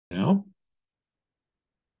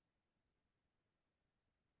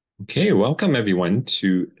Okay, welcome everyone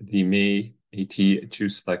to the May AT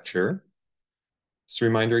Jousse Lecture. Just a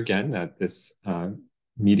reminder again that this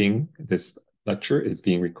this lecture is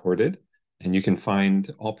being recorded, and you can find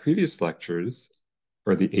all previous lectures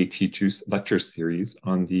for the AT Jousse Lecture Series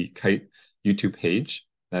on the KITE YouTube page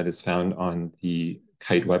that is found on the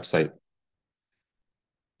KITE website.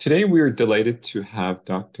 Today, we are delighted to have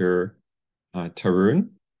Dr.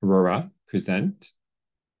 Tarun Arora present.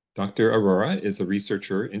 Dr. Arora is a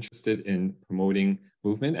researcher interested in promoting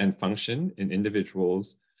movement and function in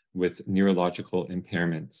individuals with neurological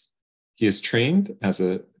impairments. He is trained as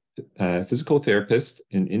a physical therapist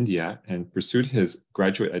in India and pursued his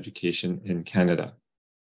graduate education in Canada.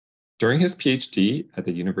 During his PhD at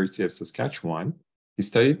the University of Saskatchewan, he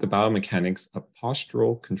studied the biomechanics of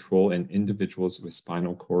postural control in individuals with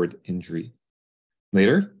spinal cord injury.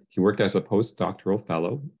 Later, he worked as a postdoctoral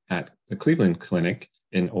fellow at the Cleveland Clinic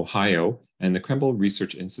in Ohio and the Krembil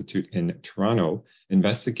Research Institute in Toronto,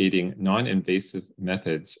 investigating non-invasive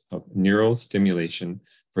methods of neural stimulation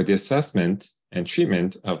for the assessment and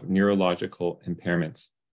treatment of neurological impairments.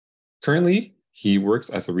 Currently, he works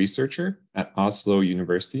as a researcher at Oslo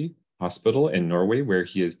University Hospital in Norway, where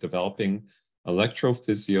he is developing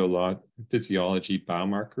electrophysiology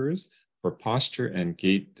biomarkers for posture and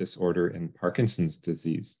gait disorder in Parkinson's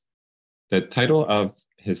disease. The title of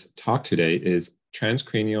his talk today is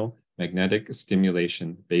Transcranial Magnetic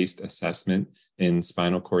Stimulation-Based Assessment in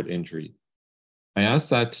Spinal Cord Injury. I ask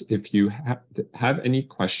that if you have any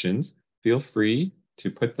questions, feel free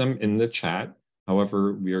to put them in the chat.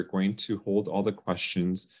 However, we are going to hold all the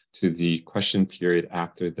questions to the question period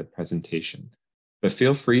after the presentation. But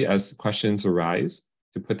feel free, as questions arise,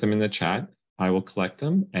 to put them in the chat. I will collect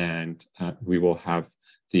them and we will have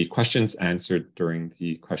the questions answered during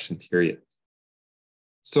the question period.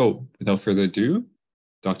 So without further ado,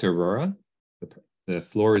 Dr. Arora, the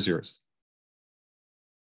floor is yours.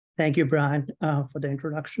 Thank you, Brian, for the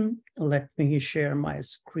introduction. Let me share my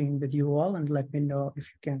screen with you all and let me know if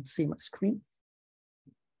you can see my screen.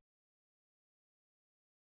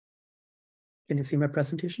 Can you see my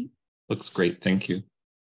presentation? Looks great, thank you.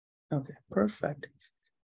 Okay, perfect.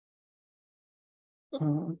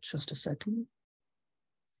 Just a second.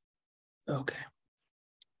 Okay.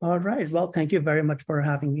 All right. Well, thank you very much for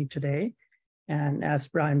having me today. And as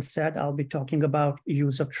Brian said, I'll be talking about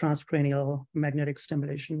use of transcranial magnetic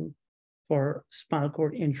stimulation for spinal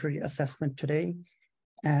cord injury assessment today.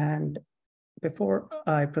 And before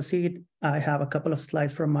I proceed, I have a couple of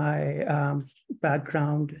slides from my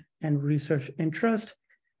background and research interest.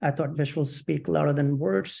 I thought visuals speak louder than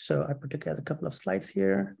words, so I put together a couple of slides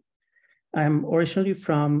here. I'm originally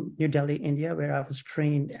from New Delhi, India, where I was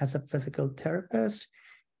trained as a physical therapist.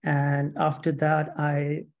 And after that,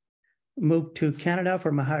 I moved to Canada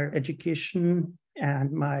for my higher education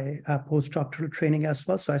and my postdoctoral training as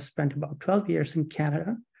well. So I spent about 12 years in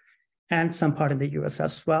Canada and some part in the US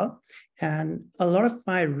as well. And a lot of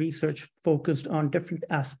my research focused on different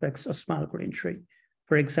aspects of spinal cord injury.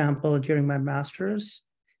 For example, during my master's,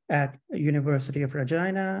 at University of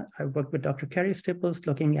Regina, I worked with Dr. Carrie Stipples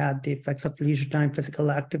looking at the effects of leisure time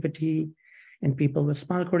physical activity in people with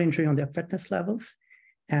spinal cord injury on their fitness levels.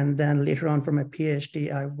 And then later on for my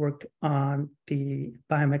PhD, I worked on the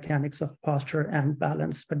biomechanics of posture and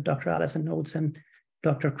balance with Dr. Alison Oates and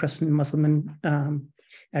Dr. Kristen Musselman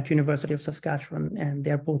at University of Saskatchewan, and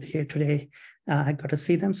they're both here today. I got to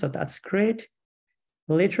see them, so that's great.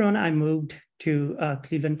 Later on, I moved to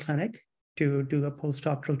Cleveland Clinic to do a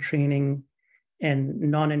postdoctoral training in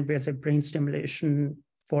non-invasive brain stimulation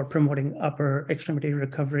for promoting upper extremity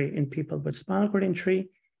recovery in people with spinal cord injury.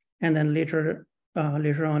 And then later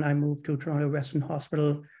on, I moved to Toronto Western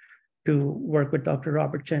Hospital to work with Dr.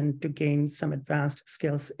 Robert Chen to gain some advanced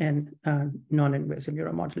skills in non-invasive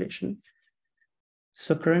neuromodulation.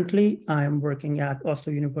 So currently, I'm working at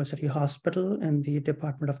Oslo University Hospital in the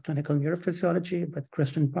Department of Clinical Neurophysiology with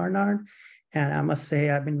Kristen Barnard. And I must say,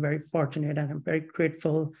 I've been very fortunate and I'm very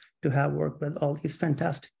grateful to have worked with all these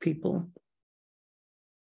fantastic people.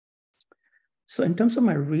 So in terms of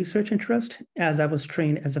my research interest, as I was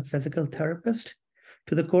trained as a physical therapist,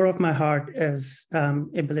 to the core of my heart is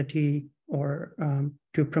ability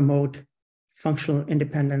to promote functional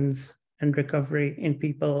independence and recovery in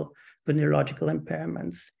people with neurological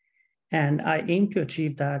impairments. And I aim to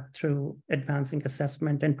achieve that through advancing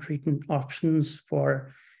assessment and treatment options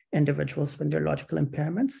for individuals with neurological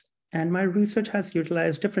impairments. And my research has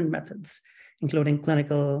utilized different methods, including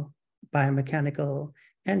clinical, biomechanical,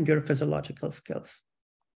 and neurophysiological skills.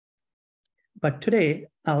 But today,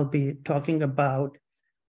 I'll be talking about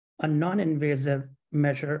a non-invasive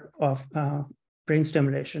measure of brain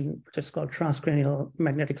stimulation, which is called transcranial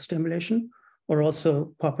magnetic stimulation, or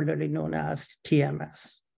also popularly known as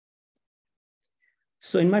TMS.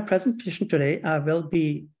 So in my presentation today, I will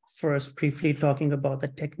be first briefly talking about the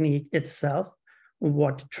technique itself,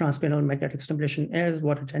 what transcranial magnetic stimulation is,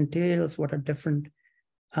 what it entails, what are different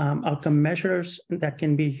outcome measures that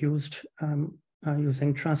can be used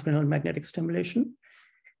using transcranial magnetic stimulation.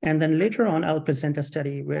 And then later on, I'll present a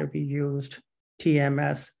study where we used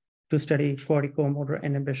TMS to study corticomotor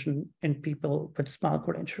inhibition in people with spinal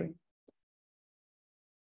cord injury.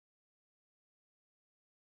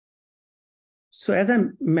 So as I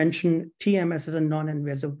mentioned, TMS is a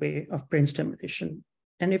non-invasive way of brain stimulation.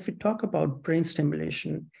 And if we talk about brain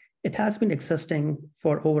stimulation, it has been existing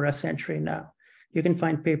for over a century now. You can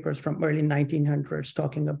find papers from early 1900s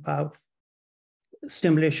talking about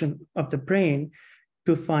stimulation of the brain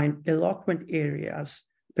to find eloquent areas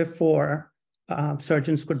before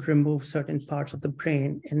surgeons could remove certain parts of the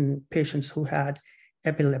brain in patients who had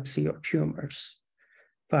epilepsy or tumors.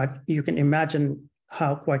 But you can imagine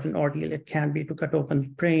how quite an ordeal it can be to cut open the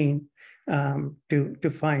brain to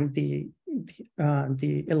find the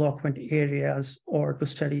eloquent areas or to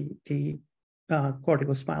study the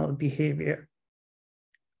corticospinal behavior.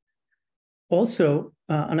 Also,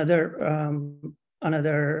 another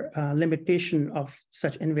limitation of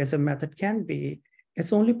such invasive method can be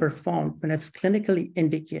it's only performed when it's clinically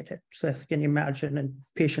indicated. So as you can imagine, in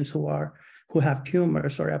patients who have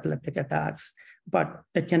tumors or epileptic attacks, but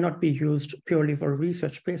it cannot be used purely for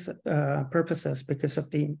research purposes because of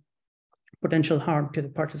the potential harm to the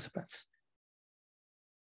participants.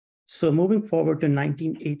 So moving forward to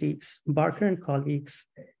 1980s, Barker and colleagues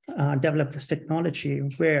developed this technology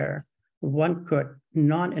where one could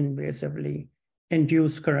non-invasively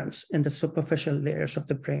induce currents in the superficial layers of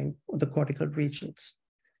the brain, or the cortical regions,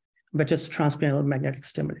 which is transcranial magnetic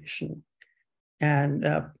stimulation. And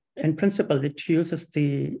in principle, it uses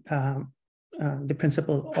the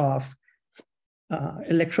principle of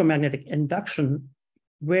electromagnetic induction,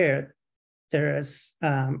 where there is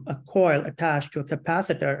a coil attached to a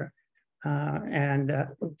capacitor, and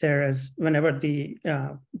there is, whenever the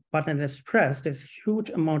button is pressed, there's a huge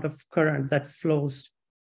amount of current that flows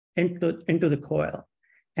into the coil.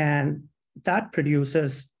 And that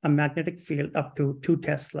produces a magnetic field up to 2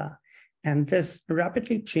 Tesla. And this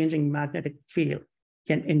rapidly changing magnetic field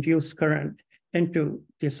can induce current into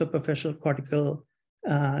the superficial cortical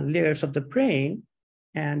layers of the brain,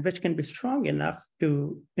 and which can be strong enough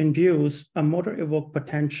to induce a motor evoked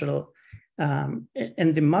potential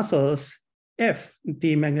in the muscles if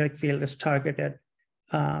the magnetic field is targeted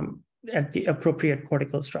at the appropriate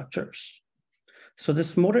cortical structures. So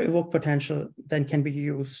this motor evoked potential then can be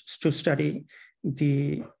used to study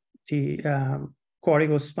the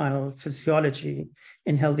corticospinal physiology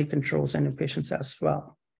in healthy controls and in patients as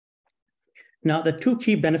well. Now, the 2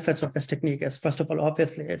 key benefits of this technique is, first of all,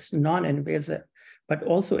 obviously it's non-invasive, but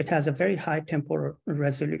also it has a very high temporal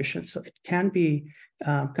resolution. So it can be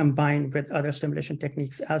combined with other stimulation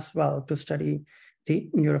techniques as well to study the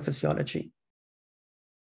neurophysiology.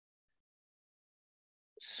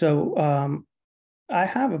 So I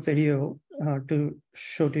have a video to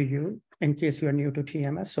show to you in case you're new to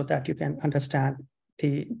TMS so that you can understand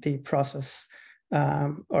the process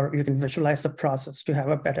or you can visualize the process to have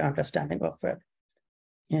a better understanding of it.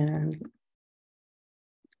 And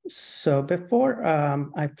so before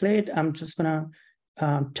I play it, I'm just gonna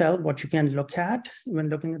tell what you can look at when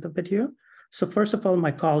looking at the video. So first of all,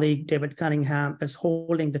 my colleague, David Cunningham, is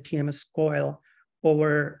holding the TMS coil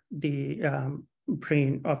over the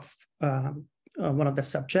brain of one of the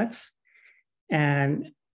subjects.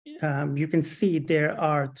 And you can see there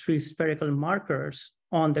are 3 spherical markers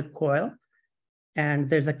on the coil. And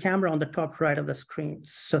there's a camera on the top right of the screen.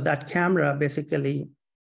 So that camera basically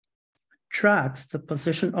tracks the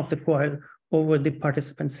position of the coil over the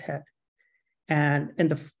participant's head. And in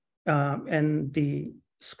the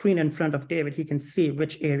screen in front of David, he can see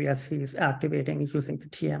which areas he's activating using the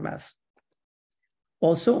TMS.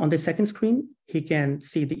 Also on the second screen, he can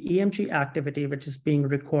see the EMG activity, which is being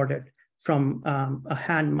recorded from a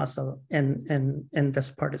hand muscle in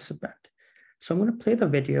this participant. So I'm going to play the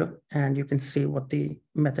video and you can see what the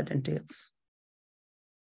method entails.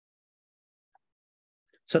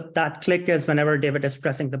 So that click is whenever David is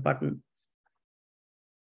pressing the button.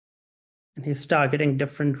 And he's targeting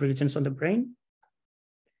different regions on the brain.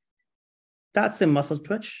 That's the muscle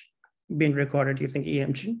twitch being recorded using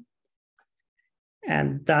EMG.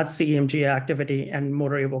 And that's the EMG activity and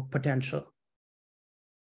motor evoked potential.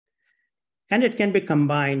 And it can be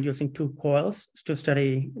combined using 2 coils to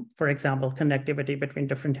study, for example, connectivity between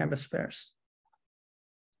different hemispheres.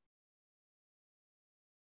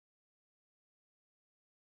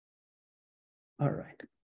 All right.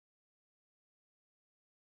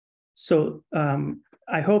 So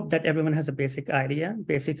I hope that everyone has a basic idea.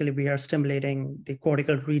 Basically, we are stimulating the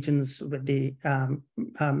cortical regions with the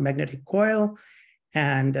magnetic coil,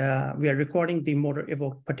 and we are recording the motor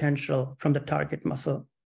evoked potential from the target muscle,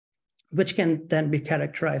 which can then be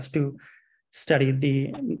characterized to study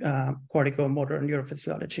the corticomotor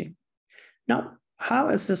neurophysiology. Now, how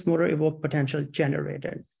is this motor evoked potential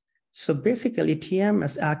generated? So basically,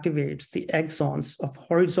 TMS activates the axons of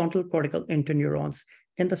horizontal cortical interneurons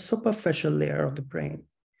in the superficial layer of the brain.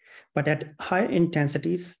 But at higher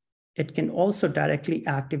intensities, it can also directly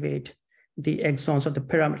activate the axons of the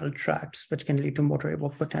pyramidal tracts, which can lead to motor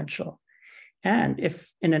evoked potential. And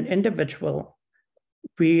if in an individual,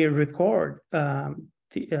 we record from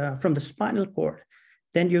the spinal cord,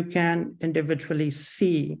 then you can individually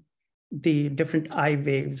see the different I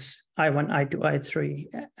waves, I1, I2, I3,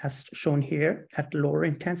 as shown here at lower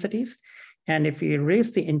intensities. And if we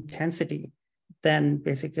raise the intensity, then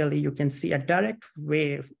basically you can see a direct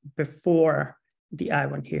wave before the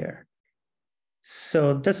I1 here.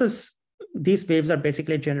 So these waves are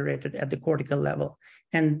basically generated at the cortical level.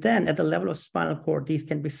 And then at the level of spinal cord, these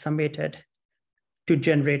can be summated to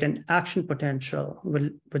generate an action potential,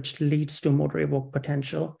 which leads to motor evoked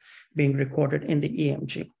potential being recorded in the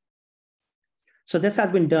EMG. So this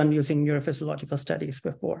has been done using neurophysiological studies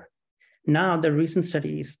before. Now the recent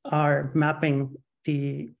studies are mapping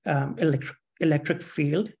the electric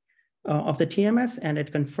field of the TMS, and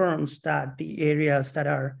it confirms that the areas that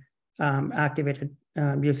are activated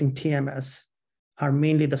using TMS are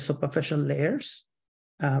mainly the superficial layers,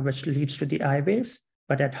 which leads to the I waves.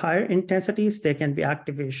 But at higher intensities, there can be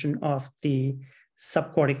activation of the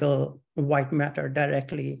subcortical white matter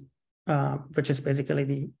directly, which is basically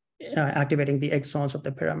the activating the axons of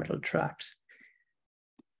the pyramidal tracts.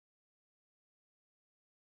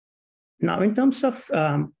 Now, in terms of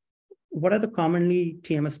what are the commonly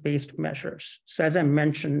TMS-based measures? So as I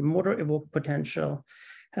mentioned, motor evoked potential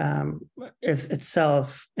is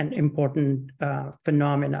itself an important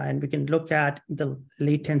phenomena, and we can look at the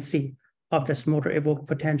latency of this motor evoked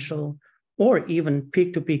potential, or even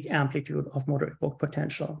peak-to-peak amplitude of motor evoked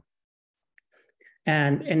potential.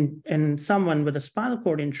 And in someone with a spinal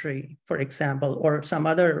cord injury, for example, or some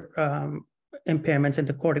other impairments in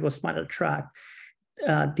the corticospinal tract,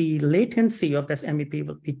 the latency of this MEP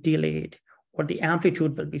will be delayed, or the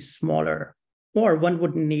amplitude will be smaller, or one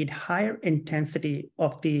would need higher intensity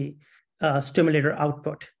of the stimulator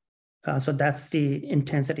output. So that's the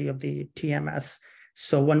intensity of the TMS.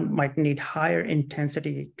 So one might need higher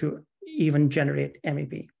intensity to even generate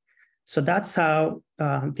MEP. So that's how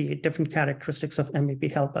the different characteristics of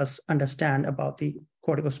MEP help us understand about the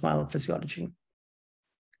corticospinal physiology.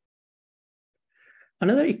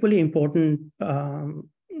 Another equally important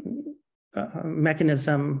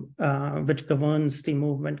mechanism which governs the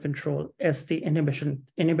movement control is the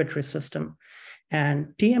inhibitory system. And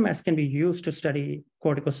TMS can be used to study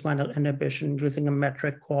corticospinal inhibition using a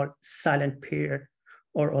metric called silent period,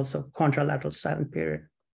 or also contralateral silent period.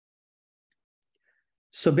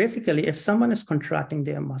 So basically, if someone is contracting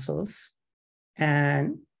their muscles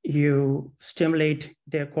and you stimulate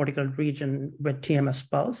their cortical region with TMS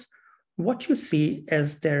pulse, what you see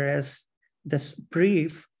is there is this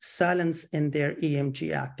brief silence in their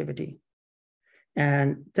EMG activity.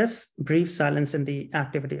 And this brief silence in the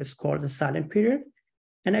activity is called the silent period.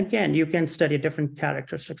 And again, you can study different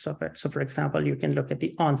characteristics of it. So for example, you can look at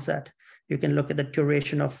the onset, you can look at the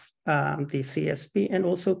duration of the CSP, and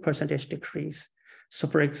also percentage decrease. So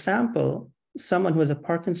for example, someone who has a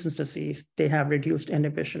Parkinson's disease, they have reduced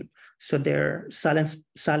inhibition. So their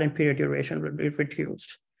silent period duration will be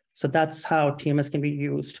reduced. So that's how TMS can be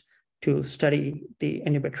used to study the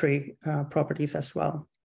inhibitory properties as well.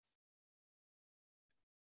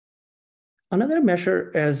 Another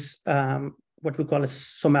measure is what we call a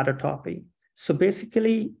somatotopy. So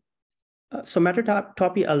basically,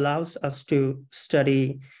 somatotopy allows us to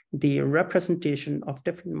study the representation of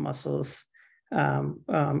different muscles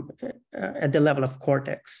at the level of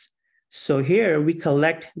cortex. So here we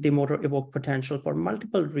collect the motor evoked potential for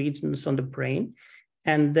multiple regions on the brain.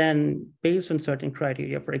 And then based on certain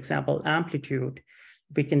criteria, for example, amplitude,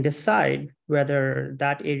 we can decide whether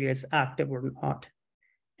that area is active or not.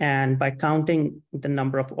 And by counting the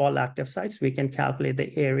number of all active sites, we can calculate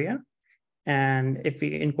the area. And if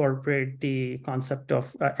we incorporate the concept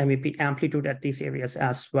of MEP amplitude at these areas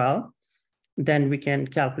as well, then we can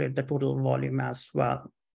calculate the total volume as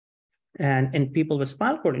well. And in people with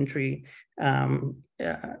spinal cord injury,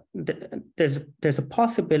 there's a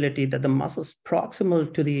possibility that the muscles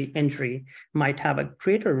proximal to the injury might have a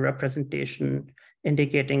greater representation,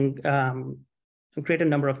 indicating a greater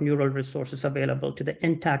number of neural resources available to the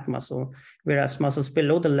intact muscle, whereas muscles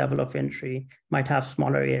below the level of injury might have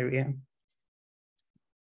smaller area.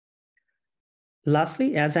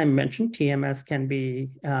 Lastly, as I mentioned, TMS can be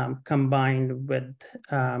combined with,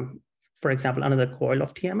 for example, another coil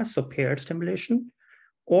of TMS, so paired stimulation,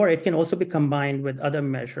 or it can also be combined with other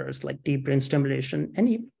measures like deep brain stimulation and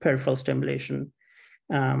even peripheral stimulation.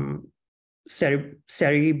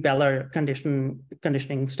 Cerebellar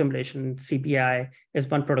conditioning stimulation, CBI, is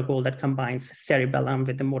one protocol that combines cerebellum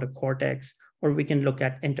with the motor cortex, or we can look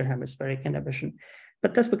at interhemispheric inhibition.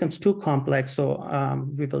 But this becomes too complex, so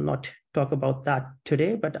we will not talk about that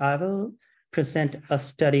today, but I will present a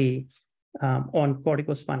study on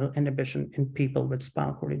corticospinal inhibition in people with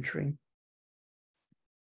spinal cord injury.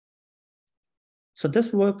 So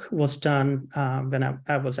this work was done when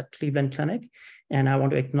I was at Cleveland Clinic, and I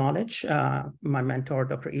want to acknowledge my mentor,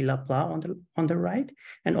 Dr. Ela Plau on the right,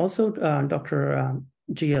 and also Dr.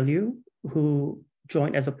 GLU, who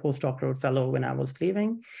joined as a postdoctoral fellow when I was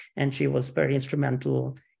leaving, and she was very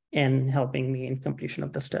instrumental in helping me in completion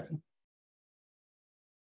of the study.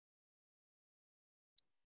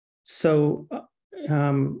 So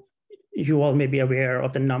you all may be aware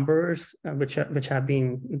of the numbers which have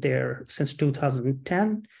been there since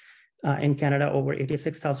 2010. In Canada, over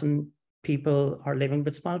 86,000 people are living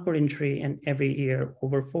with spinal cord injury, and every year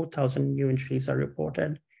over 4,000 new injuries are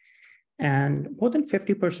reported. And more than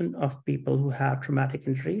 50% of people who have traumatic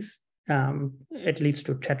injuries, it leads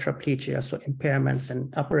to tetraplegia, so impairments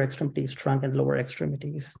in upper extremities, trunk, and lower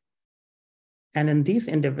extremities. And in these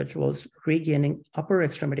individuals, regaining upper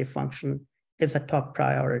extremity function is a top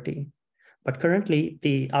priority. But currently,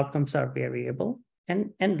 the outcomes are variable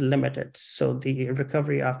and limited. So the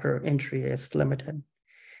recovery after injury is limited.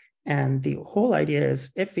 And the whole idea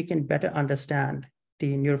is, if we can better understand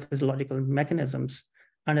the neurophysiological mechanisms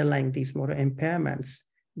underlying these motor impairments,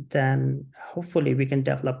 then hopefully we can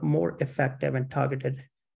develop more effective and targeted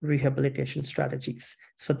rehabilitation strategies.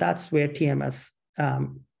 So that's where TMS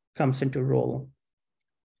comes into role.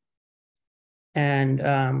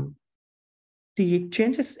 And the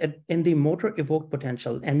changes in the motor evoked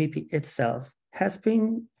potential, MEP itself, has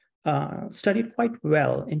been studied quite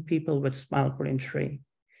well in people with spinal cord injury.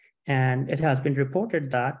 And it has been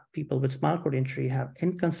reported that people with spinal cord injury have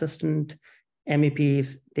inconsistent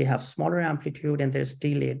MEPs, they have smaller amplitude, and there's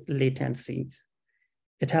delayed latencies.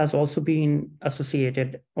 It has also been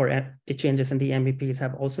associated, or the changes in the MEPs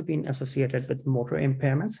have also been associated with motor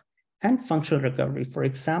impairments and functional recovery. For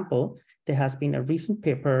example, there has been a recent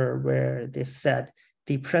paper where they said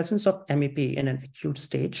the presence of MEP in an acute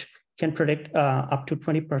stage can predict up to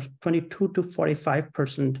 22 to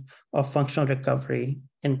 45% of functional recovery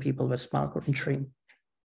in people with spinal cord injury.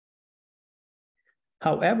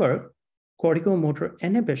 However, corticomotor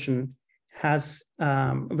inhibition has,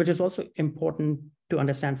 which is also important to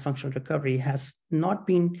understand functional recovery, has not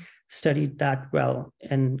been studied that well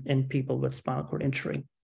in people with spinal cord injury.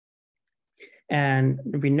 And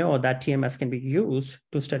we know that TMS can be used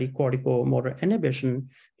to study corticomotor inhibition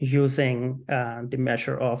using the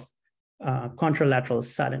measure of contralateral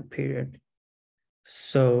silent period.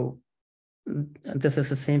 So this is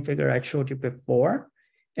the same figure I showed you before.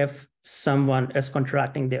 If someone is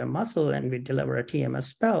contracting their muscle and we deliver a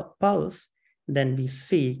TMS pulse, then we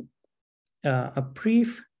see a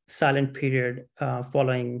brief silent period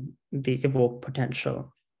following the evoked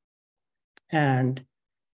potential. And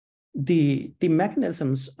the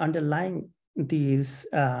mechanisms underlying these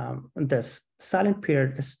this silent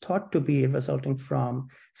period is thought to be resulting from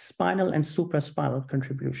spinal and supraspinal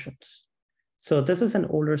contributions. So this is an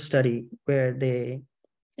older study where they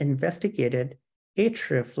investigated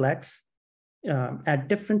H reflex at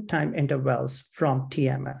different time intervals from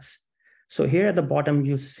TMS. So here at the bottom,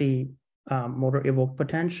 you see motor evoked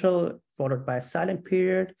potential followed by a silent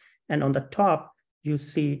period. And on the top, you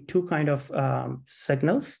see two kind of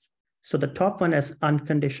signals. So the top one is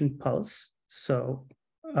unconditioned pulse, so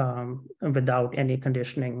without any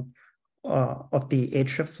conditioning of the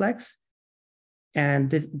H reflex. And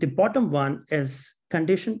the bottom one is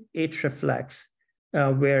conditioned H reflex,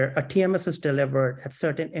 where a TMS is delivered at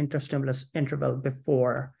certain interstimulus interval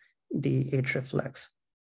before the H reflex.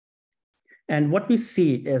 And what we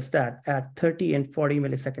see is that at 30 and 40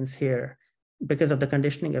 milliseconds here, because of the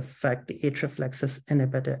conditioning effect, the H reflex is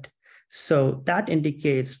inhibited. So that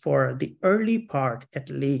indicates for the early part, at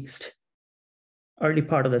least, early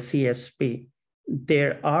part of the CSP,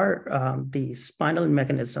 there are the spinal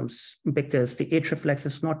mechanisms because the H reflex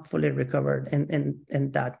is not fully recovered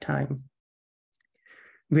in that time.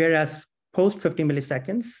 Whereas post 50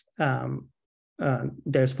 milliseconds,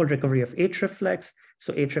 there's full recovery of H reflex.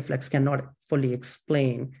 So H reflex cannot fully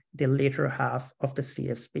explain the later half of the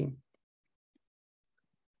CSP.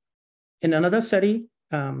 In another study,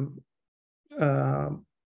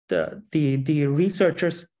 the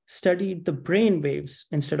researchers studied the brain waves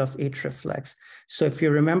instead of H reflex. So if you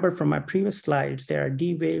remember from my previous slides, there are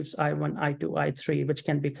D waves, I1, I2, I3, which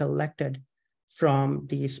can be collected from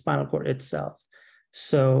the spinal cord itself.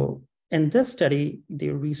 So in this study, the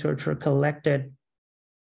researcher collected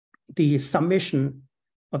the summation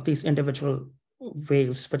of these individual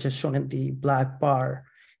waves, which is shown in the black bar,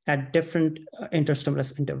 at different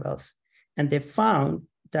interstimulus intervals. And they found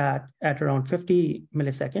that at around 50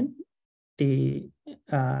 milliseconds, the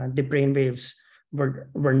brain waves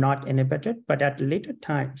were not inhibited, but at later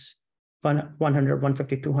times, 100,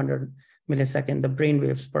 150, 200 milliseconds, the brain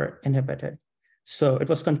waves were inhibited. So it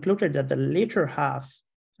was concluded that the later half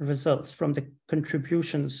results from the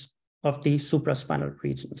contributions of the supraspinal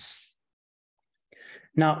regions.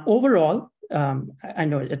 Now, overall, I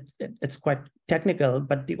know it's quite technical,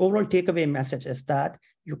 but the overall takeaway message is that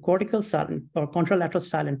your cortical silent or contralateral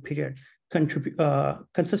silent period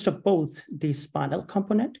consists of both the spinal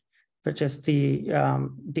component, which is the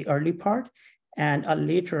early part, and a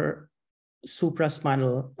later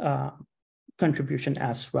supraspinal contribution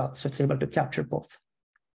as well. So it's able to capture both.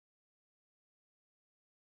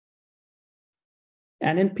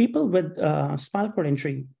 And in people with spinal cord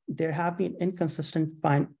injury, there have been inconsistent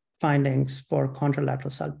findings for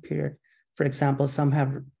contralateral silent period. For example, some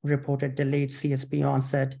have reported delayed CSP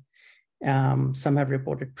onset. Some have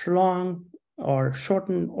reported prolonged or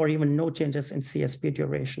shortened or even no changes in CSP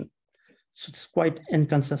duration. So it's quite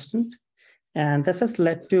inconsistent. And this has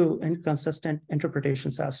led to inconsistent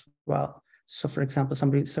interpretations as well. So for example, some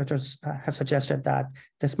researchers have suggested that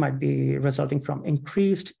this might be resulting from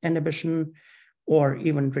increased inhibition or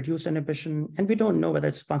even reduced inhibition, and we don't know whether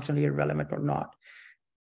it's functionally relevant or not.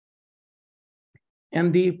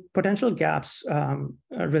 And the potential gaps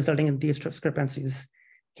resulting in these discrepancies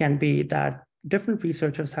can be that different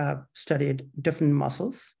researchers have studied different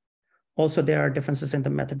muscles. Also, there are differences in the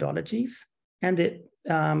methodologies, and the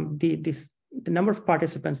number of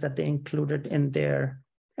participants that they included in their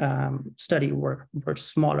study were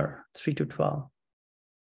smaller, 3 to 12.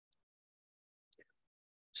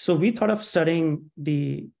 So we thought of studying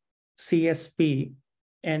the CSP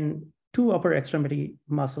in 2 upper extremity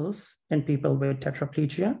muscles in people with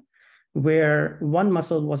tetraplegia, where one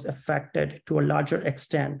muscle was affected to a larger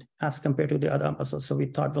extent as compared to the other muscles. So we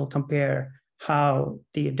thought we'll compare how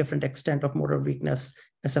the different extent of motor weakness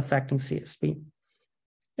is affecting CSP.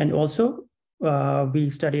 And also, we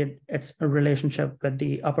studied its relationship with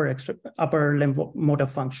the upper limb motor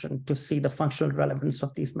function to see the functional relevance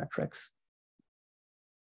of these metrics.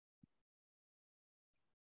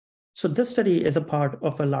 So this study is a part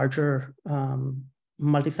of a larger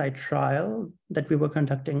multi-site trial that we were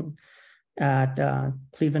conducting at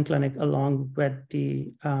Cleveland Clinic along with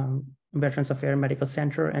the Veterans Affairs Medical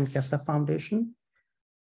Center and Kessler Foundation.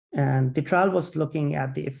 And the trial was looking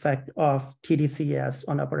at the effect of TDCS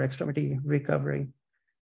on upper extremity recovery.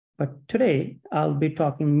 But today, I'll be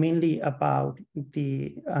talking mainly about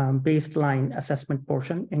the baseline assessment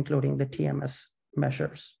portion, including the TMS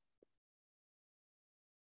measures.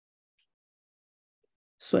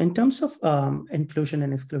 So in terms of inclusion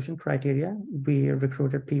and exclusion criteria, we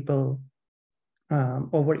recruited people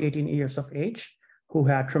over 18 years of age who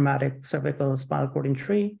had traumatic cervical spinal cord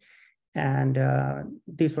injury, and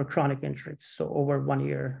these were chronic injuries, so over 1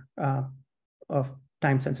 year of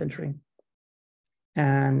time since injury.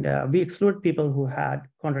 And we excluded people who had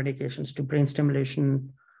contraindications to brain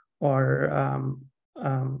stimulation or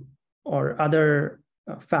other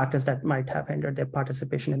factors that might have hindered their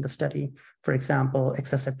participation in the study. For example,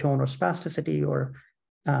 excessive tone or spasticity, or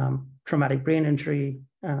traumatic brain injury,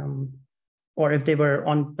 or if they were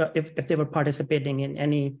if they were participating in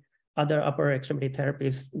any other upper extremity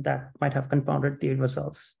therapies that might have confounded the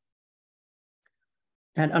results.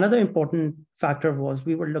 And another important factor was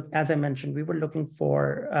as I mentioned, we were looking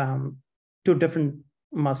for 2 different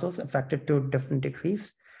muscles affected to different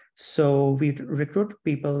degrees. So we recruit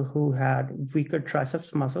people who had weaker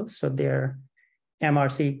triceps muscles. So their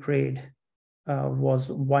MRC grade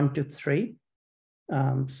was 1 to 3.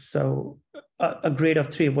 So a grade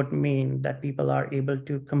of 3 would mean that people are able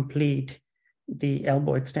to complete the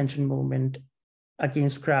elbow extension movement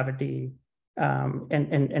against gravity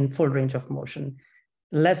in full range of motion.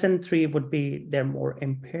 Less than 3 would be they're more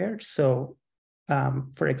impaired. So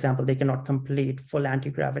for example, they cannot complete full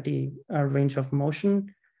anti-gravity range of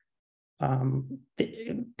motion. 2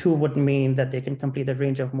 would mean that they can complete the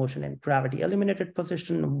range of motion in gravity eliminated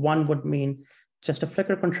position. 1 would mean just a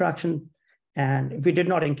flicker contraction, and we did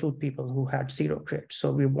not include people who had zero grit.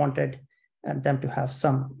 So we wanted them to have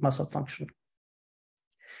some muscle function.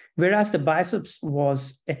 Whereas the biceps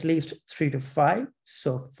was at least 3 to 5,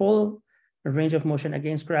 so full range of motion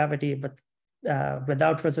against gravity, but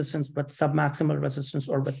without resistance, but submaximal resistance,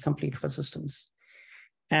 or with complete resistance.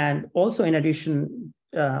 And also, in addition,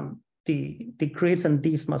 the grades in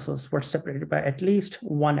these muscles were separated by at least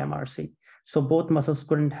 1 MRC. So both muscles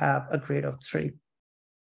couldn't have a grade of 3.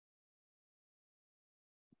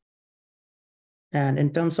 And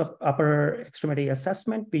in terms of upper extremity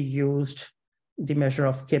assessment, we used the measure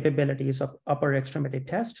of capabilities of upper extremity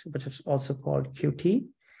test, which is also called QT.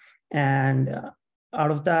 And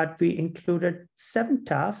out of that, we included 7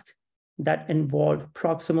 tasks that involved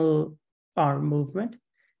proximal arm movement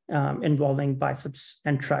involving biceps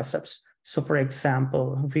and triceps. So for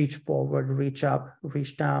example, reach forward, reach up,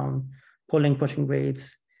 reach down, pulling, pushing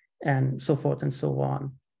weights, and so forth and so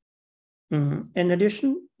on. In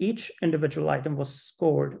addition, each individual item was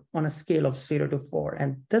scored on a scale of 0 to 4.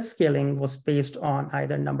 And this scaling was based on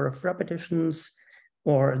either number of repetitions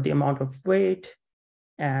or the amount of weight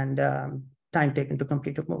and time taken to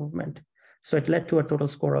complete a movement. So it led to a total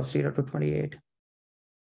score of 0 to 28.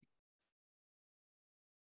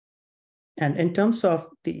 And in terms of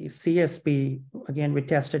the CSP, again, we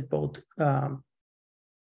tested both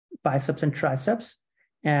biceps and triceps,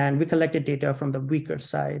 and we collected data from the weaker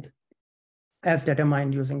side as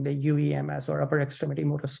determined using the UEMS, or upper extremity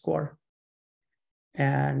motor score.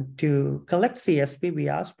 And to collect CSP, we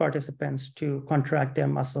asked participants to contract their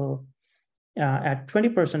muscle at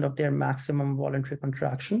 20% of their maximum voluntary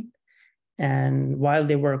contraction. And while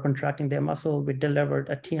they were contracting their muscle, we delivered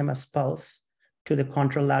a TMS pulse to the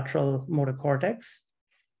contralateral motor cortex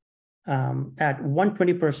at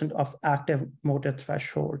 120% of active motor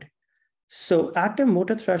threshold. So active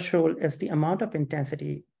motor threshold is the amount of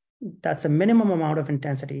intensity, that's the minimum amount of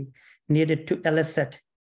intensity needed to elicit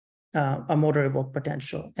a motor evoked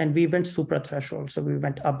potential. And we went supra threshold, so we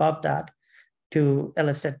went above that to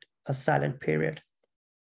elicit a silent period.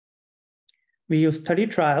 We used 30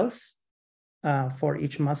 trials for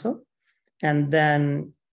each muscle, and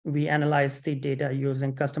then we analyzed the data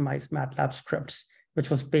using customized MATLAB scripts, which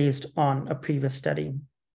was based on a previous study.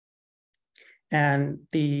 And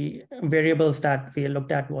the variables that we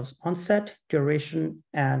looked at was onset, duration,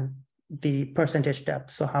 and the percentage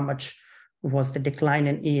depth. So how much was the decline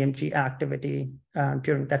in EMG activity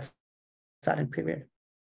during that silent period.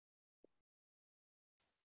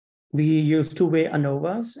 We used 2-way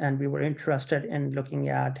ANOVAs, and we were interested in looking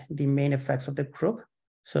at the main effects of the group.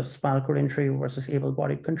 So spinal cord injury versus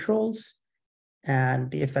able-bodied controls, and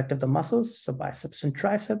the effect of the muscles, so biceps and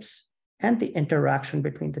triceps, and the interaction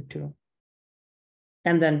between the two.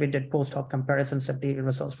 And then we did post-hoc comparisons if the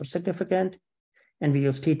results were significant. And we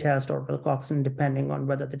used t-test or Wilcoxon, depending on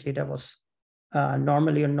whether the data was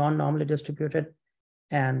normally or non-normally distributed.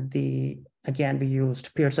 And again, we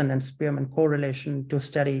used Pearson and Spearman correlation to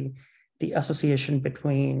study the association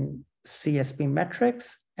between CSP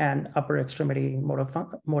metrics and upper extremity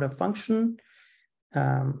motor function,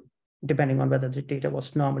 depending on whether the data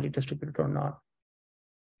was normally distributed or not.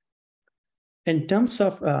 In terms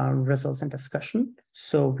of results and discussion,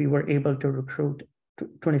 so we were able to recruit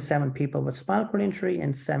 27 people with spinal cord injury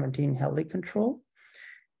and 17 healthy control.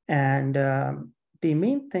 And the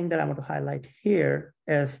main thing that I want to highlight here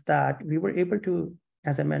is that we were able to,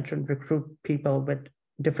 as I mentioned, recruit people with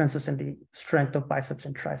differences in the strength of biceps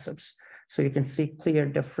and triceps. So you can see clear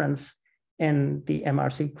difference in the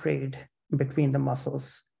MRC grade between the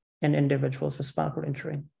muscles in individuals with spinal cord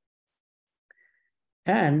injury.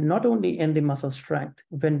 And not only in the muscle strength,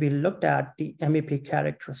 when we looked at the MEP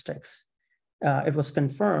characteristics, it was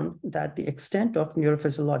confirmed that the extent of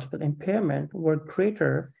neurophysiological impairment were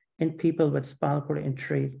greater in people with spinal cord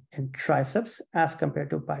injury in triceps as compared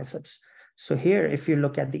to biceps. So here, if you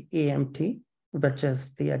look at the AMT, which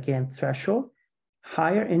is the, again, threshold,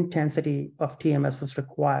 higher intensity of TMS was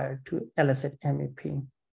required to elicit MEP.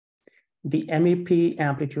 The MEP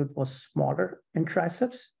amplitude was smaller in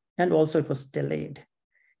triceps, and also it was delayed.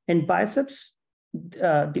 In biceps,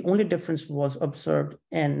 the only difference was observed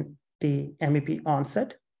in the MEP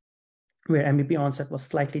onset, where MEP onset was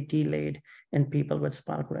slightly delayed in people with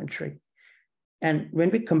spinal cord injury. And when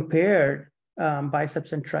we compared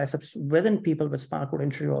biceps and triceps within people with spinal cord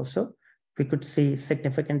injury also, we could see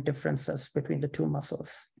significant differences between the two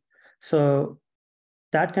muscles. So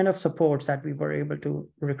that kind of supports that we were able to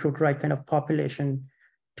recruit right kind of population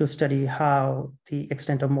to study how the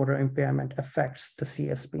extent of motor impairment affects the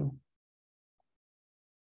CSP.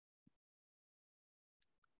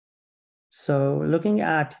 So looking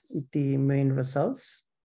at the main results,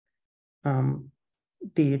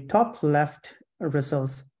 the top left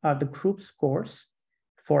results are the group scores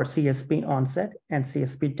for CSP onset and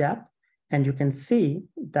CSP depth. And you can see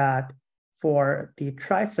that for the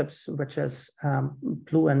triceps, which is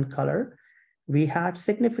blue in color, we had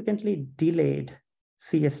significantly delayed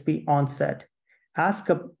CSP onset as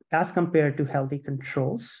compared to healthy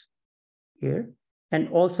controls here, and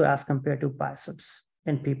also as compared to biceps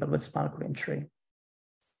in people with spinal cord injury.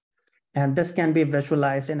 And this can be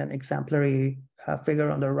visualized in an exemplary figure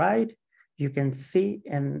on the right. You can see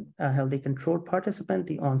in a healthy controlled participant,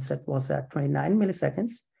 the onset was at 29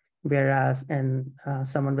 milliseconds, whereas in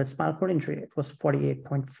someone with spinal cord injury, it was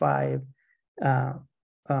 48.5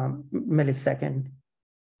 millisecond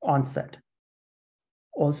onset.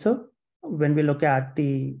 Also, when we look at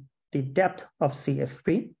the depth of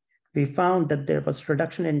CSP, we found that there was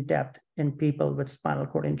reduction in depth in people with spinal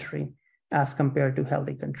cord injury as compared to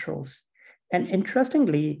healthy controls. And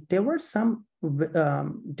interestingly, there were some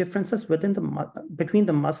differences between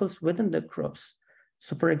the muscles within the groups.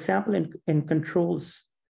 So for example, in controls,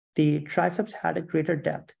 the triceps had a greater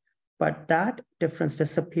depth, but that difference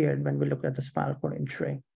disappeared when we look at the spinal cord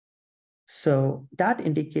injury. So that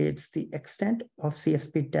indicates the extent of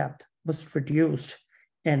CSP depth was reduced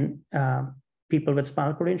in people with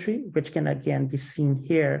spinal cord injury, which can again be seen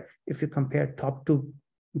here. If you compare top to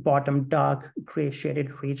bottom dark gray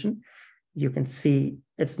shaded region, you can see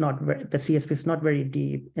the CSP is not very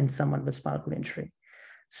deep in someone with spinal cord injury.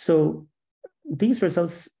 So these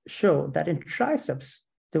results show that in triceps,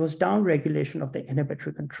 there was downregulation of the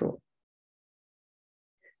inhibitory control.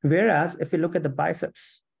 Whereas if you look at the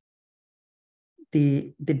biceps,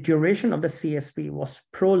 the duration of the CSP was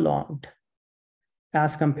prolonged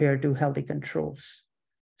as compared to healthy controls.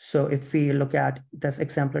 So if we look at this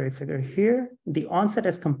exemplary figure here, the onset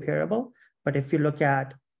is comparable, but if you look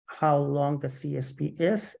at how long the CSP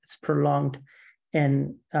is, it's prolonged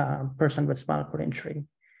in a person with spinal cord injury,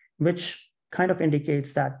 which kind of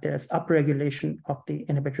indicates that there's upregulation of the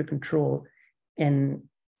inhibitory control in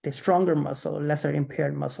the stronger muscle, lesser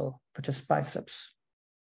impaired muscle, which is biceps.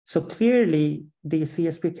 So clearly, the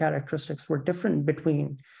CSP characteristics were different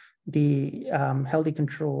between the healthy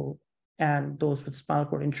control and those with spinal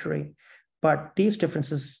cord injury, but these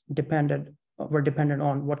differences were dependent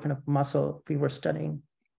on what kind of muscle we were studying.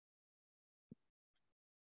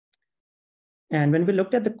 And when we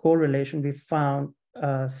looked at the correlation, we found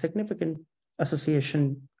a significant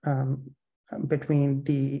association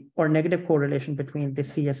negative correlation between the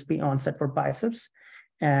CSP onset for biceps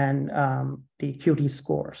and the QT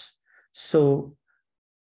scores. So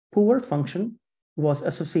poor function was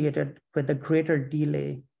associated with a greater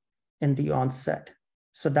delay in the onset.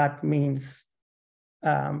 So that means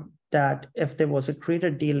that if there was a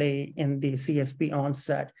greater delay in the CSP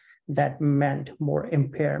onset, that meant more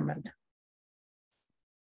impairment.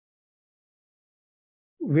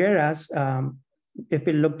 Whereas if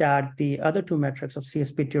we looked at the other two metrics of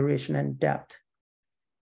CSP duration and depth,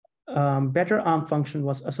 better arm function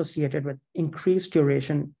was associated with increased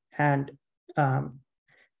duration and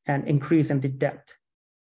increase in the depth,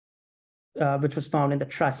 which was found in the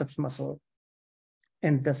triceps muscle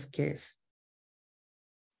in this case.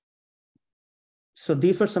 So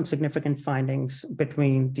these were some significant findings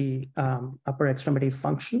between the upper extremity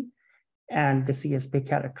function and the CSP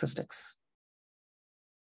characteristics.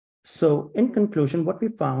 So in conclusion, what we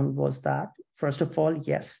found was that, first of all,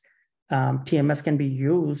 yes, TMS can be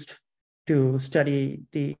used to study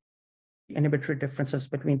the inhibitory differences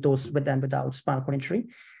between those with and without spinal cord injury.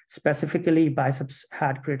 Specifically, biceps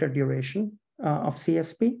had greater duration of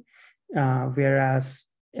CSP, whereas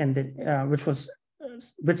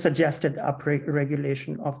which suggested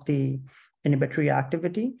upregulation of the inhibitory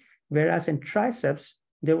activity, whereas in triceps,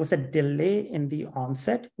 there was a delay in the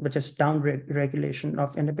onset, which is down-regulation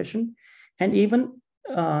of inhibition, and even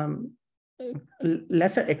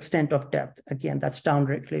lesser extent of depth. Again, that's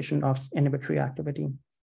down-regulation of inhibitory activity.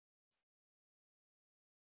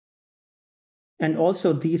 And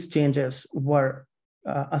also these changes were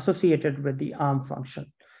associated with the arm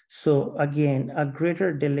function. So again, a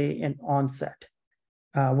greater delay in onset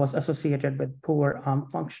was associated with poor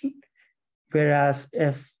arm function, whereas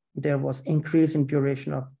if there was increase in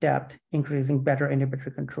duration of depth, increasing better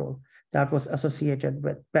inhibitory control, that was associated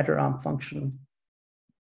with better arm function.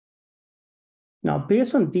 Now,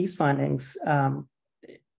 based on these findings,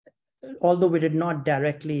 although we did not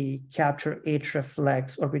directly capture H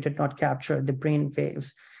reflex or we did not capture the brain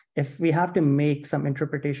waves, if we have to make some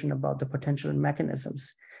interpretation about the potential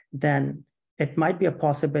mechanisms, then it might be a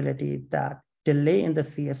possibility that delay in the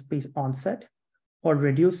CSP onset or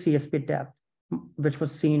reduced CSP depth, which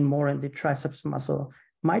was seen more in the triceps muscle,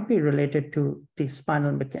 might be related to the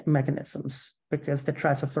spinal mechanisms because the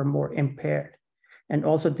triceps are more impaired. And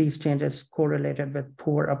also these changes correlated with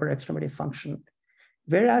poor upper extremity function.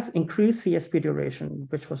 Whereas increased CSP duration,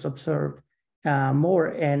 which was observed more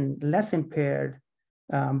in less impaired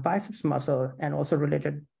biceps muscle and also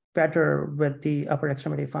related better with the upper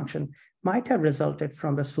extremity function, might have resulted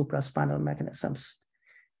from the supraspinal mechanisms.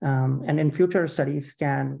 And in future studies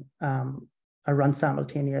can run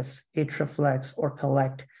simultaneous atriflex or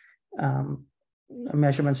collect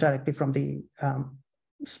measurements directly from the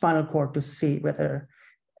spinal cord to see whether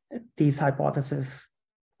these hypotheses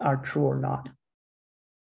are true or not.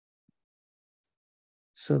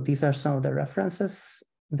 So these are some of the references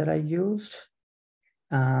that I used.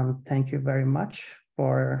 Thank you very much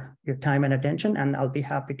for your time and attention, and I'll be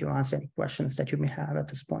happy to answer any questions that you may have at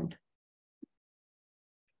this point.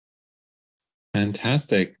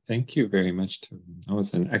 Fantastic. Thank you very much, Tarun. That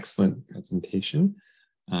was an excellent presentation.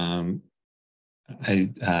 I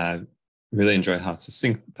really enjoyed how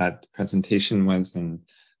succinct that presentation was, and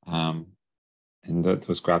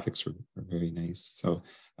those graphics were very nice. So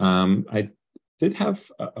I did have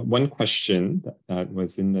one question that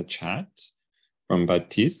was in the chat from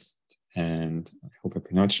Baptiste, and I hope I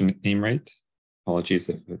pronounced your name right. Apologies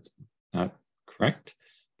if it's not correct.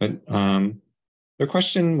 But the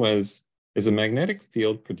question was, is a magnetic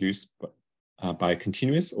field produced by a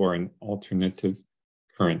continuous or an alternative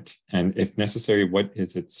current? And if necessary, what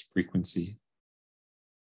is its frequency?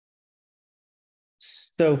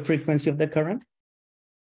 So frequency of the current?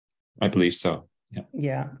 I believe so. Yeah.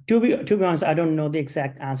 Yeah. To be honest, I don't know the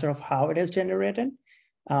exact answer of how it is generated.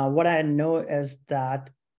 What I know is that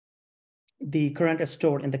the current is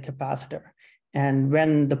stored in the capacitor. And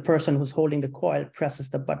when the person who's holding the coil presses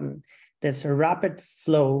the button, there's a rapid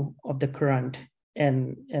flow of the current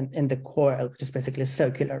in the coil, which is basically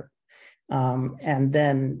circular. And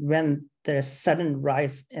then when there's sudden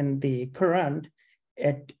rise in the current,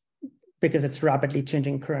 because it's rapidly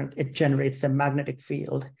changing current, it generates a magnetic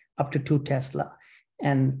field up to 2 Tesla.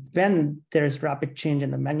 And when there's rapid change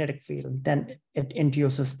in the magnetic field, then it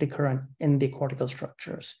induces the current in the cortical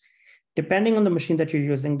structures. Depending on the machine that you're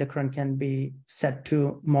using, the current can be set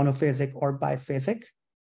to monophasic or biphasic.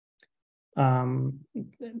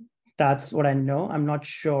 That's what I know. I'm not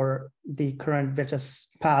sure the current which is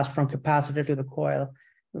passed from capacitor to the coil,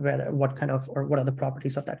 what are the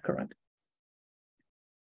properties of that current.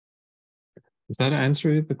 Does that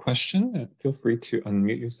answer the question? Feel free to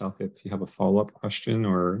unmute yourself if you have a follow-up question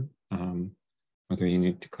or whether you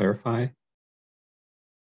need to clarify.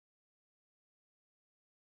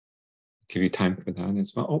 Give you time for that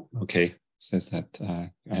as well. Oh, okay. Says that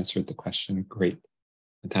answered the question. Great.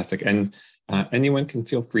 Fantastic. And anyone can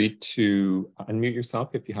feel free to unmute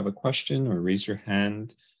yourself if you have a question or raise your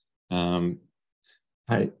hand.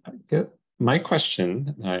 I get my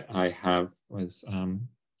question I have was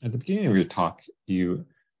at the beginning of your talk, you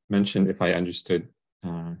mentioned, if I understood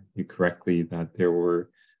you correctly, that there were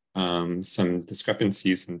some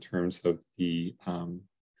discrepancies in terms of the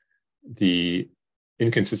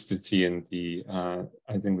inconsistency in the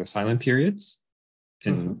I think the silent periods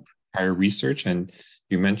in prior research, and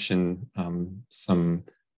you mentioned some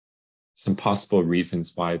possible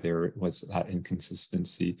reasons why there was that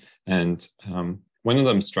inconsistency, and one of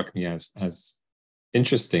them struck me as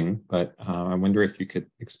interesting, but I wonder if you could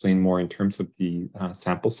explain more in terms of the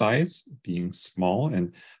sample size being small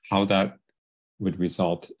and how that would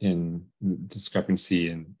result in discrepancy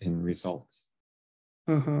in results.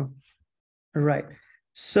 Right.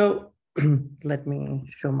 So let me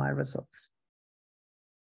show my results.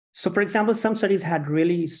 So for example, some studies had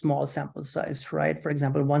really small sample size, right? For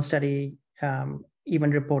example, one study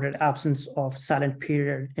even reported absence of silent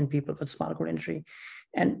period in people with spinal cord injury.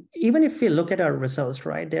 And even if we look at our results,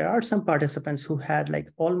 right, there are some participants who had like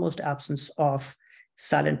almost absence of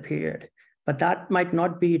silent period, but that might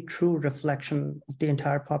not be a true reflection of the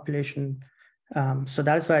entire population. So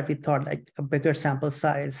that's why we thought like a bigger sample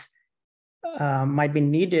size might be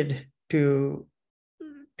needed to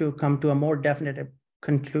come to a more definitive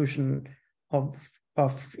conclusion of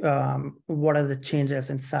what are the changes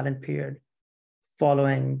in silent period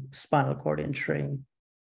following spinal cord injury,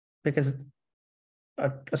 because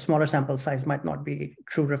a smaller sample size might not be a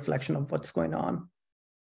true reflection of what's going on.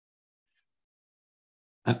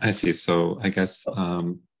 I see. So I guess if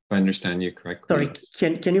I understand you correctly. Sorry,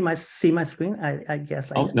 can you see my screen? I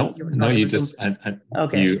guess. No, you just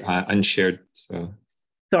okay. You unshared. So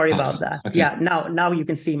sorry about that. Okay. Yeah, now you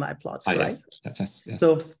can see my plots, right? Yes.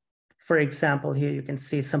 So for example, here you can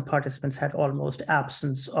see some participants had almost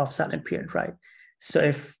absence of silent period, right? So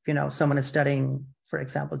if someone is studying, for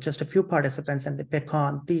example, just a few participants and they pick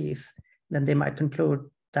on these, then they might conclude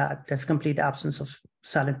that there's complete absence of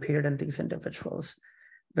silent period in these individuals,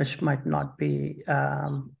 which might not be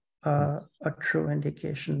a true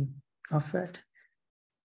indication of it.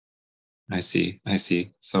 I see.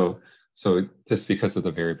 So just because of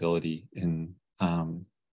the variability in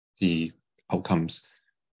the outcomes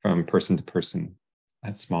from person to person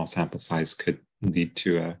at small sample size could lead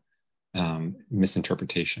to a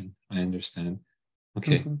misinterpretation. I understand.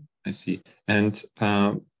 Okay, I see. And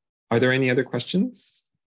are there any other questions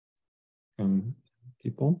from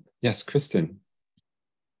people? Yes, Kristen.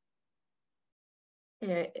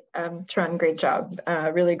 Yeah, Tarun, great job.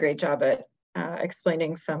 Really great job at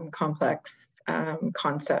explaining some complex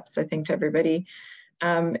concepts, I think, to everybody.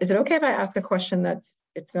 Is it okay if I ask a question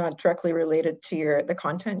it's not directly related to the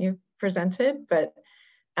content you presented, but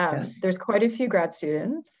Yes. There's quite a few grad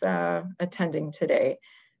students attending today.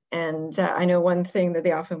 And I know one thing that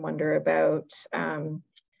they often wonder about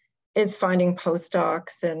is finding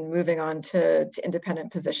postdocs and moving on to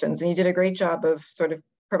independent positions. And you did a great job of sort of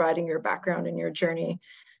providing your background and your journey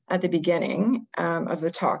at the beginning of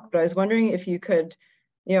the talk. But I was wondering if you could,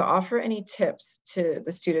 offer any tips to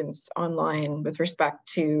the students online with respect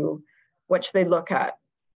to what should they look at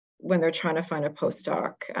when they're trying to find a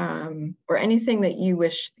postdoc, or anything that you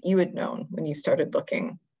wish you had known when you started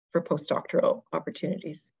looking for postdoctoral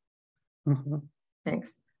opportunities.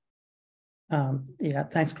 Thanks. Yeah,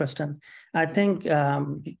 thanks, Kristen. I think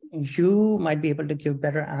you might be able to give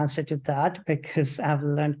better answer to that, because I've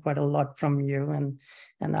learned quite a lot from you,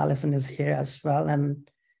 and Alison is here as well. And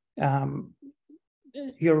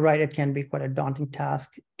you're right, it can be quite a daunting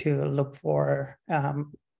task to look for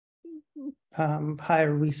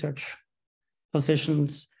higher research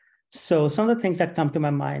positions. So some of the things that come to my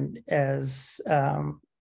mind is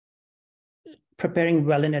preparing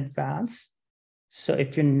well in advance. So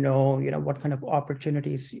if you know what kind of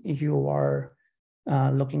opportunities you are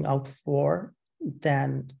looking out for,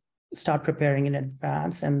 then start preparing in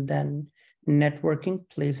advance. And then networking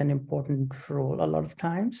plays an important role a lot of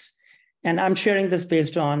times. And I'm sharing this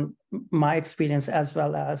based on my experience as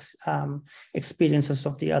well as experiences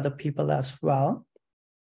of the other people as well.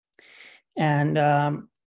 And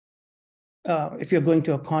if you're going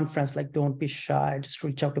to a conference, don't be shy, just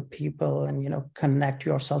reach out to people and, connect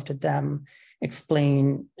yourself to them,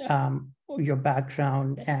 explain your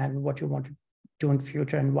background and what you want to do in the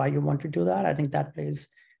future and why you want to do that. I think that plays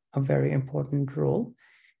a very important role.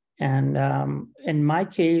 And in my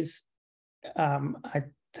case, I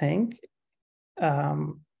think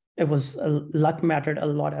it was luck mattered a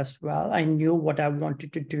lot as well. I knew what I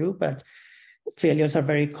wanted to do, but failures are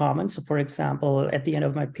very common. So for example, at the end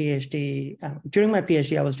of my PhD, during my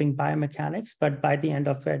PhD, I was doing biomechanics, but by the end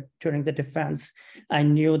of it, during the defense, I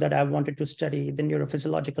knew that I wanted to study the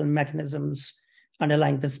neurophysiological mechanisms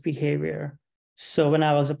underlying this behavior. So when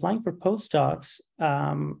I was applying for postdocs,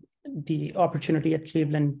 the opportunity at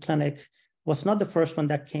Cleveland Clinic was not the first one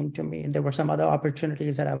that came to me. There were some other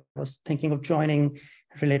opportunities that I was thinking of joining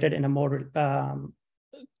related in a more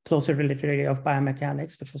closer related area of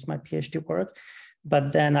biomechanics, which was my PhD work.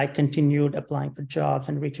 But then I continued applying for jobs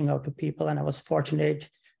and reaching out to people, and I was fortunate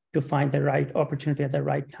to find the right opportunity at the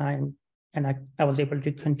right time. And I was able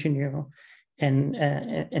to continue in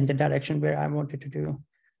the direction where I wanted to do.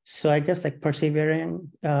 So I guess persevering,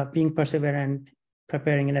 being perseverant,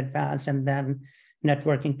 preparing in advance, and then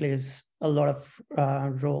networking plays a lot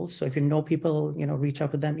of roles. So if you know people, reach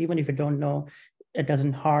out to them. Even if you don't know, it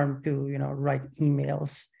doesn't harm to, write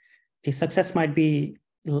emails.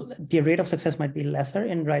 The rate of success might be lesser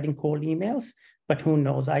in writing cold emails, but who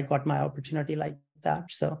knows? I got my opportunity like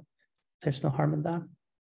that. So there's no harm in that.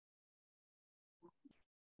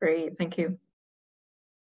 Great, thank you.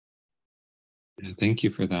 Yeah, thank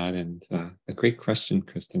you for that. And a great question,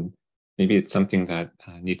 Kristen. Maybe it's something that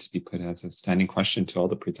needs to be put as a standing question to all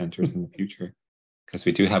the presenters in the future, because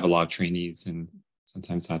we do have a lot of trainees, and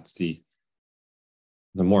sometimes that's the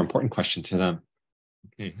more important question to them.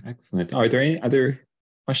 Okay, excellent. Are there any other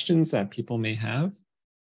questions that people may have?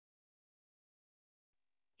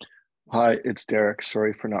 Hi, it's Derek.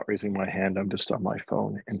 Sorry for not raising my hand. I'm just on my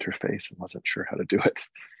phone interface and wasn't sure how to do it.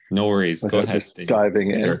 No worries. Go ahead. Just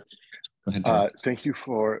diving in. Go ahead, thank you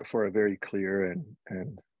for a very clear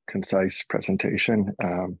and concise presentation,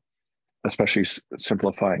 especially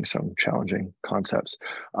simplifying some challenging concepts.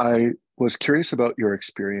 I was curious about your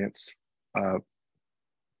experience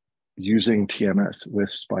using TMS with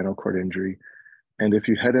spinal cord injury, and if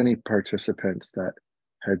you had any participants that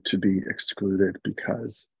had to be excluded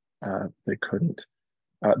because they couldn't,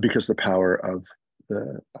 because the power of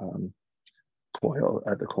the coil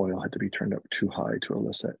had to be turned up too high to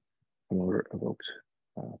elicit a motor evoked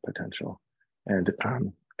potential,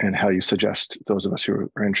 and how you suggest those of us who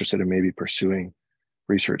are interested in maybe pursuing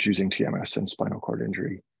research using TMS and spinal cord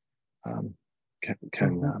injury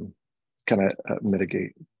can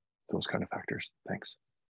mitigate those kind of factors. Thanks.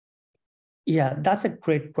 Yeah, that's a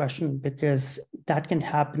great question, because that can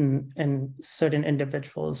happen in certain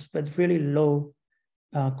individuals with really low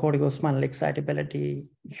corticospinal excitability.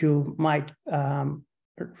 You might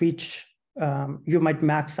you might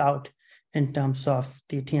max out in terms of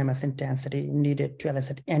the TMS intensity needed to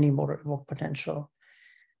elicit any motor evoked potential.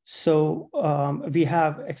 So we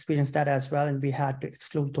have experienced that as well, and we had to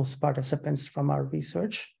exclude those participants from our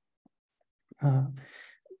research.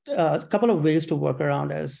 A couple of ways to work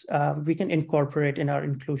around is we can incorporate in our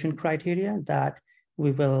inclusion criteria that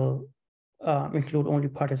we will include only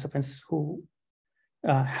participants who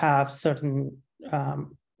have certain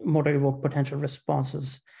motor evoked potential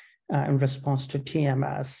responses in response to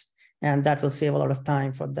TMS, and that will save a lot of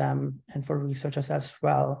time for them and for researchers as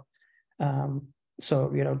well. So,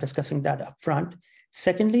 discussing that up front.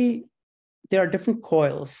 Secondly, there are different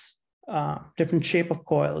coils, different shape of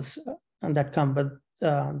coils that come with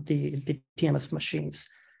the TMS machines.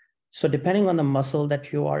 So depending on the muscle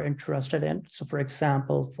that you are interested in, so for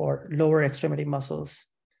example, for lower extremity muscles,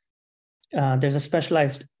 there's a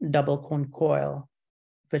specialized double cone coil,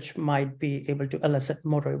 which might be able to elicit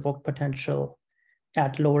motor evoked potential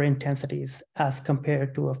at lower intensities as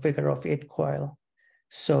compared to a figure-of-8 coil.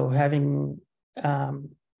 So having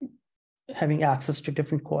access to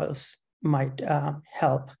different coils might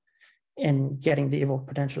help in getting the evoked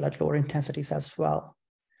potential at lower intensities as well.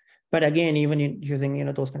 But again, even using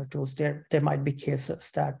those kind of tools, there might be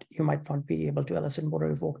cases that you might not be able to elicit motor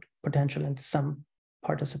evoked potential in some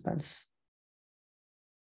participants.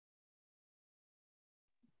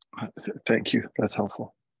 Thank you. That's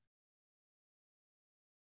helpful.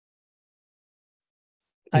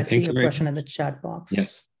 I see a question in the chat box.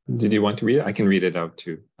 Yes. Did you want to read it? I can read it out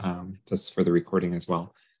too, just for the recording as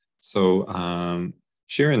well. So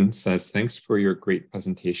Sharon says, thanks for your great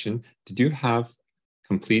presentation. Did you have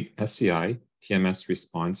complete SCI TMS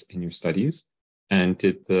response in your studies? And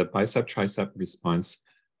did the bicep tricep response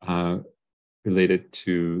related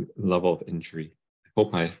to level of injury? I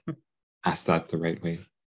hope I asked that the right way.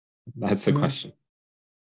 That's the question.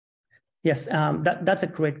 Yes, that's a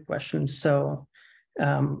great question. So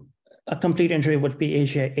a complete injury would be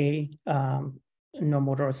ASIA-A, no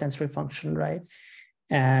motor or sensory function, right?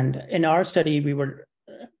 And in our study, we were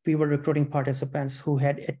recruiting participants who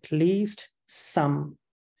had at least some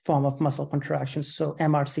form of muscle contraction, so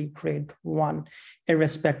MRC grade 1,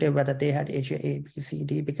 irrespective whether they had ASIA-A, B, C,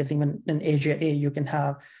 D, because even in ASIA-A, you can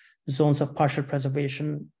have zones of partial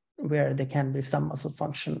preservation where there can be some muscle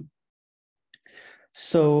function.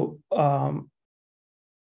 So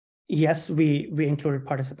yes, we included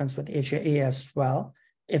participants with ASIA-A as well,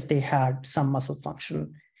 if they had some muscle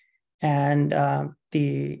function. And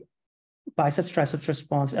the biceps triceps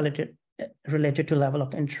response related to level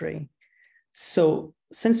of injury. So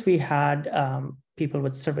since we had people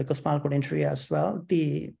with cervical spinal cord injury as well,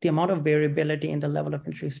 the amount of variability in the level of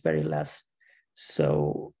injury is very less.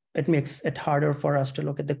 So it makes it harder for us to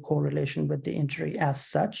look at the correlation with the injury as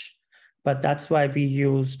such. But that's why we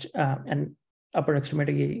used an upper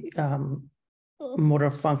extremity motor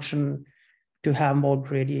function to have more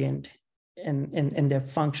gradient in their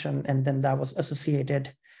function. And then that was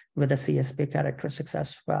associated with the CSP characteristics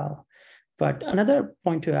as well. But another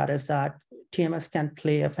point to add is that TMS can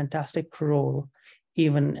play a fantastic role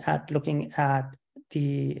even at looking at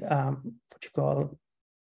the, I'm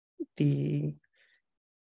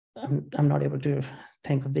not able to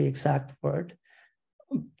think of the exact word,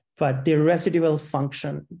 but the residual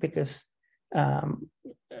function, because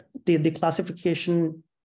the classification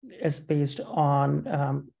is based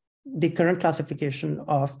on the current classification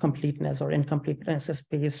of completeness or incompleteness is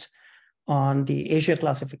based on the ASIA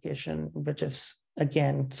classification, which is,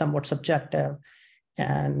 again, somewhat subjective.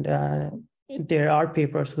 And there are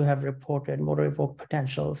papers who have reported motor evoked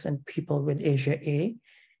potentials in people with ASIA-A.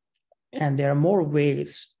 And there are more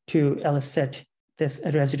ways to elicit this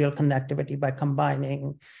residual connectivity by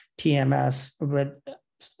combining TMS with,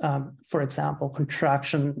 for example,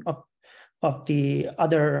 contraction of the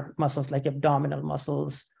other muscles like abdominal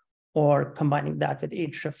muscles, or combining that with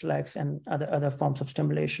H reflex and other forms of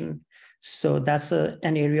stimulation. So that's an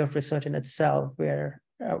area of research in itself, where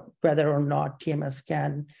whether or not TMS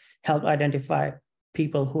can help identify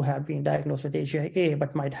people who have been diagnosed with ASIA-A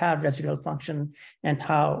but might have residual function, and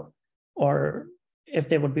how, or if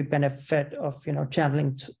there would be benefit of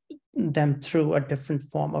channeling them through a different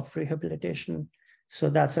form of rehabilitation? So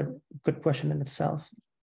that's a good question in itself.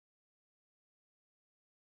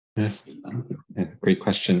 Yes, great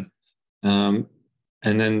question.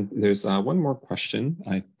 And then there's one more question.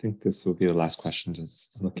 I think this will be the last question,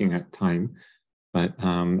 just looking at time. But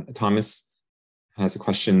Thomas has a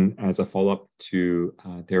question as a follow-up to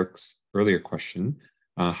Derek's earlier question.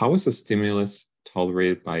 How is the stimulus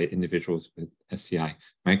tolerated by individuals with SCI?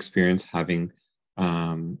 My experience having,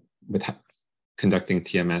 conducting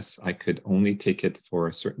TMS, I could only take it for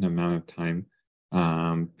a certain amount of time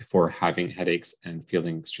before having headaches and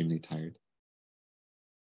feeling extremely tired.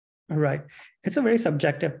 Right. It's a very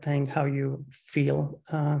subjective thing how you feel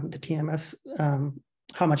the TMS,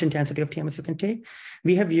 how much intensity of TMS you can take.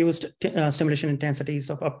 We have used stimulation intensities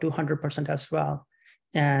of up to 100% as well,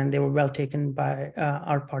 and they were well taken by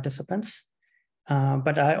our participants.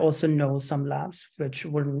 But I also know some labs which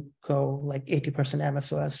wouldn't go like 80%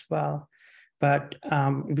 MSO as well. But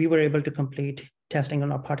we were able to complete testing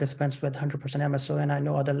on our participants with 100% MSO, and I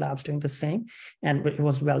know other labs doing the same, and it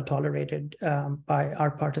was well tolerated by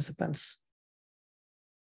our participants.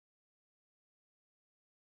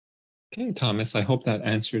 Okay, Thomas, I hope that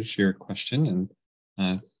answers your question.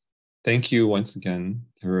 And thank you once again,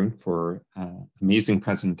 Tarun, for amazing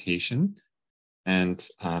presentation and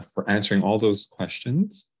for answering all those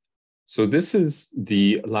questions. So this is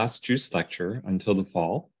the last Jousse lecture until the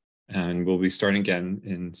fall, and we'll be starting again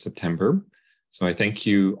in September. So I thank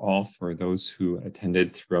you all for those who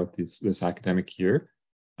attended throughout this academic year.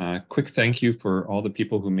 Quick thank you for all the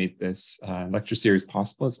people who made this lecture series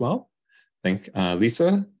possible as well. Thank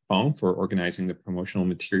Lisa Fong for organizing the promotional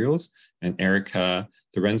materials, and Erica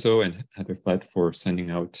Dorenzo and Heather Flett for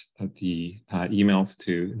sending out the email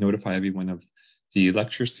to notify everyone of the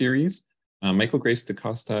lecture series. Michael Grace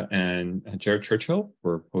DaCosta and Jared Churchill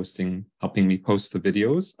for helping me post the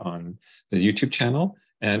videos on the YouTube channel,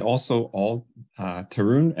 and also all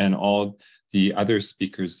Tarun and all the other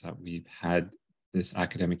speakers that we've had this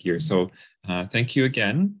academic year. So thank you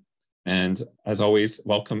again. And as always,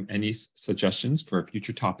 welcome any suggestions for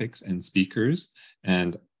future topics and speakers.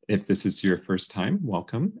 And if this is your first time,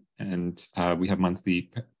 welcome. And we have monthly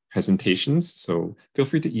presentations, so feel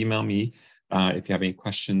free to email me if you have any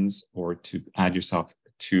questions or to add yourself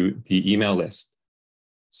to the email list.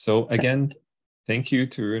 So again, thank you,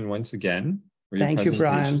 Tarun, once again for your presentation. Thank you,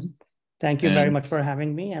 Brian. Thank you very much for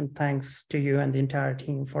having me, and thanks to you and the entire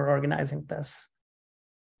team for organizing this.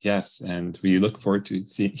 Yes, and we look forward to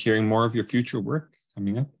hearing more of your future work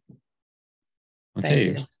coming up.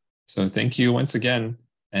 Okay, so thank you once again,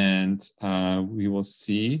 and we will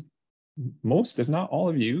see most, if not all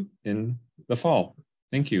of you, in the fall.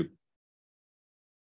 Thank you.